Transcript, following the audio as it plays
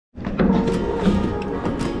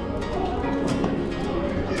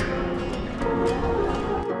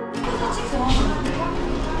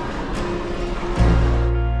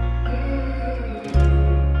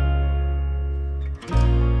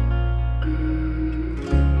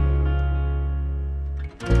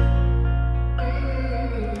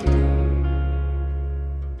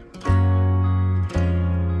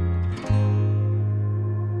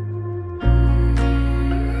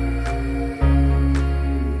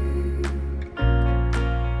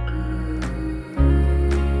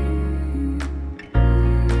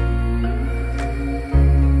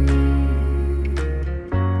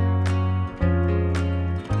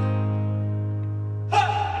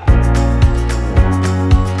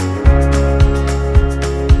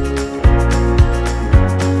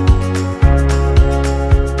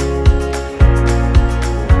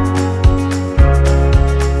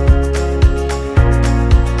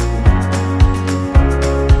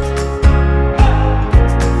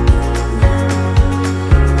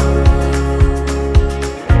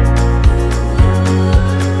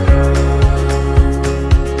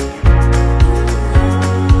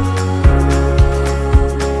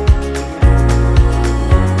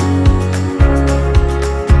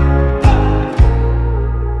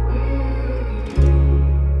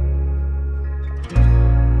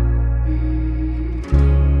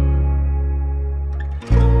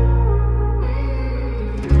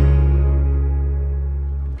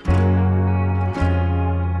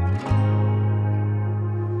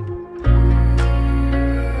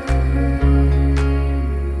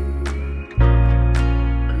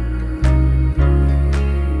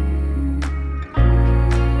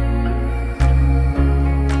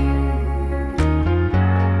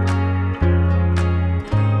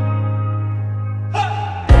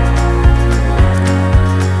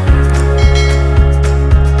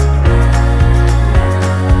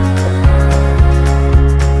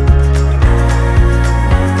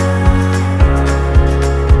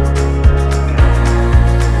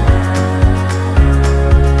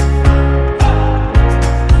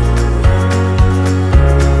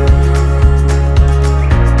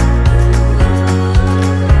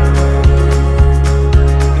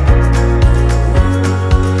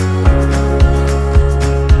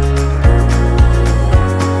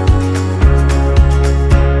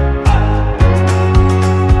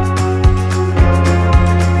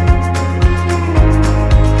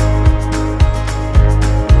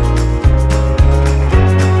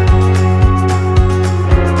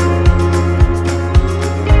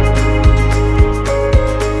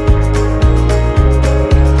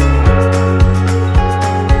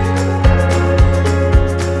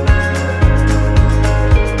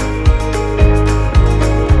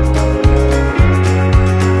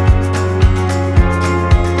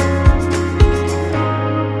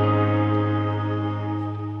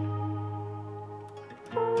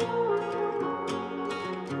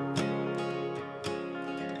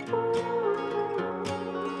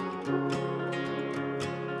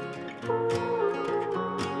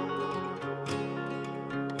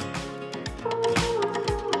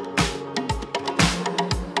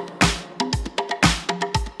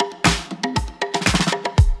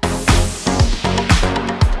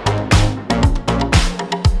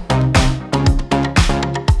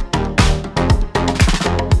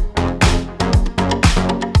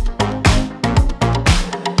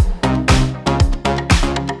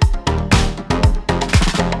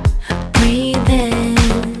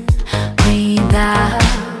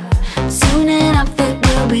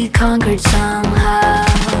conquered somehow.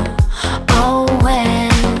 Oh,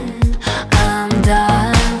 when I'm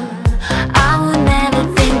done, I would never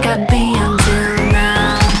think I'd be until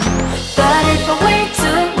now. But if I wait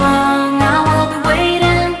too long, I will be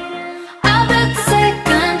waiting. I bet the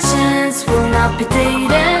second chance will not be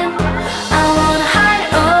dating. I wanna hide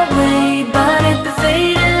away, but it be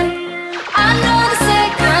fading. I know the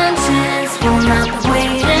second chance will not be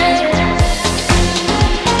waiting.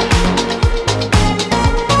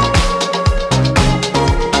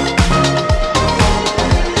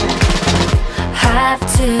 Have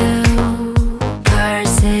to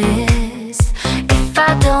persist. If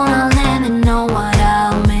I don't, I'll never know what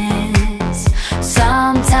I'll miss.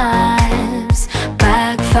 Sometimes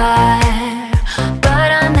backfire, but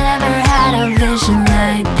I never had a vision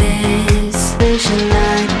like this. Vision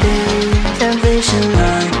like this, a vision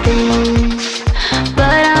like this.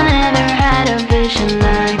 But I never had a vision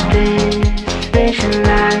like this. Vision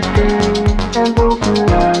like this, a vision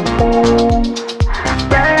like this.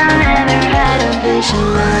 But I never had a vision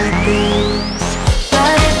like this.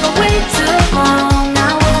 But if I wait too long, I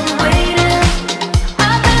will be waiting.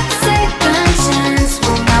 I bet the second chance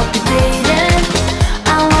will not be dating.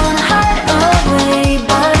 I wanna hide away,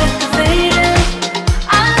 but it be fading.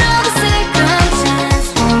 I know the second chance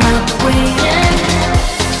will not be waiting.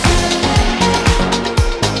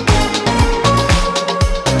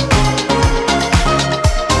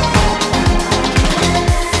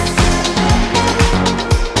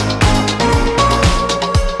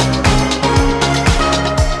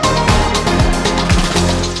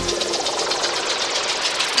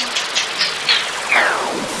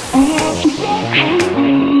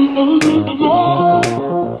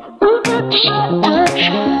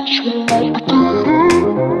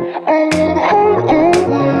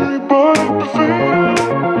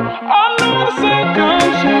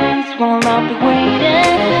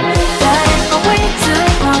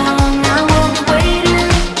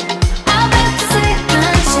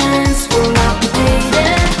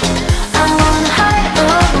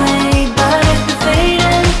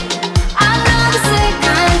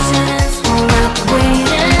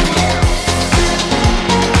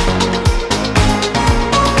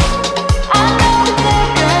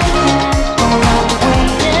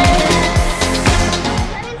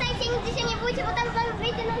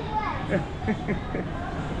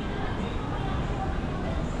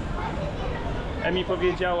 Emi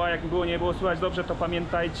powiedziała, jak nie było słychać dobrze, to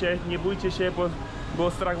pamiętajcie, nie bójcie się,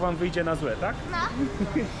 bo strach wam wyjdzie na złe, tak? No.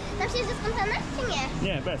 Tam się jest spontaniczność, czy nie?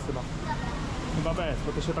 Nie, bez chyba. Dobra. Chyba bez,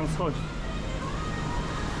 bo to się tam schodzi.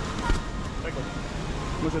 Tego.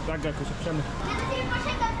 Może tak jakoś uprzemy. Ja do ciebie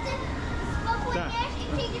poczekam, ty popłyniesz Tak.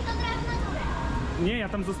 i przyjdziesz od razu na górę. Nie, ja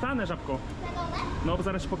tam zostanę, żabko. Na dole? No, bo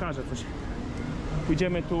zaraz ci pokażę coś.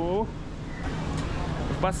 Pójdziemy tu.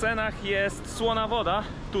 W basenach jest słona woda,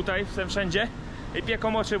 tutaj, wszędzie. I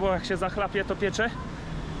pieką oczy, bo jak się zachlapie, to piecze.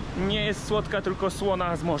 Nie jest słodka, tylko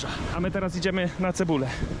słona z morza. A my teraz idziemy na cebulę.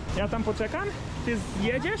 Ja tam poczekam, ty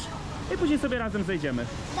zjedziesz i później sobie razem zejdziemy.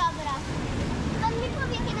 Dobra. Pan mi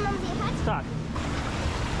powie, kiedy mam zjechać? Tak.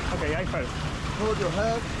 Okay, I first. Hold your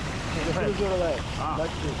head and head. hold your leg. Ah.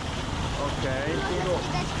 Like this. Okay. Może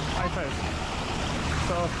widać. I first.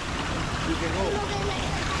 So, You can go. Mogę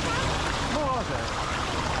na może.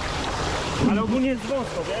 Ale ogólnie jest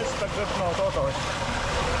wąsko, wiesz? Także no, to chodzi.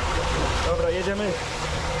 Dobra, jedziemy.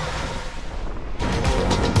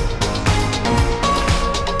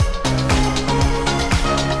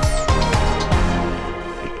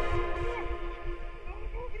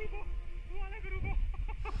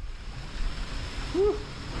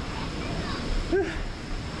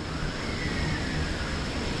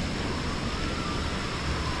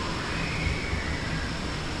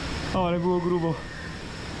 O, ale było grubo.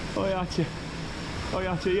 O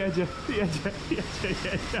jacie, jedzie.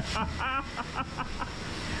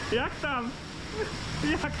 Jak tam?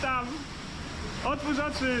 Jak tam? Otwórz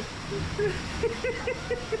oczy.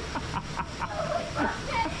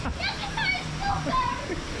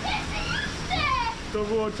 To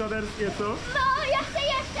było czaderskie, co? No, ja chcę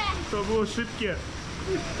jeszcze. To było szybkie.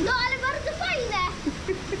 No, ale bardzo fajne.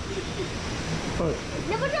 Chodź.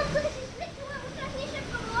 Na początku to się zleciło, bo strasznie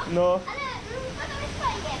szybko było. No, Ale potem jest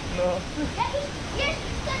fajnie. no. Jak już wiesz,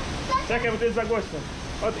 co Czekaj, bo to jest za głośno.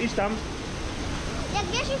 Idź tam. jak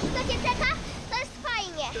wiesz już, co cię czeka, to jest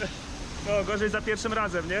fajnie. No, gorzej za pierwszym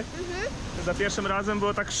razem, nie? Za pierwszym razem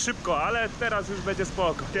było tak szybko, ale teraz już będzie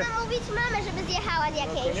spoko. Nie? Trzeba mówić mamę, żeby zjechała z No,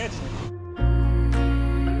 jakiejś. koniecznie.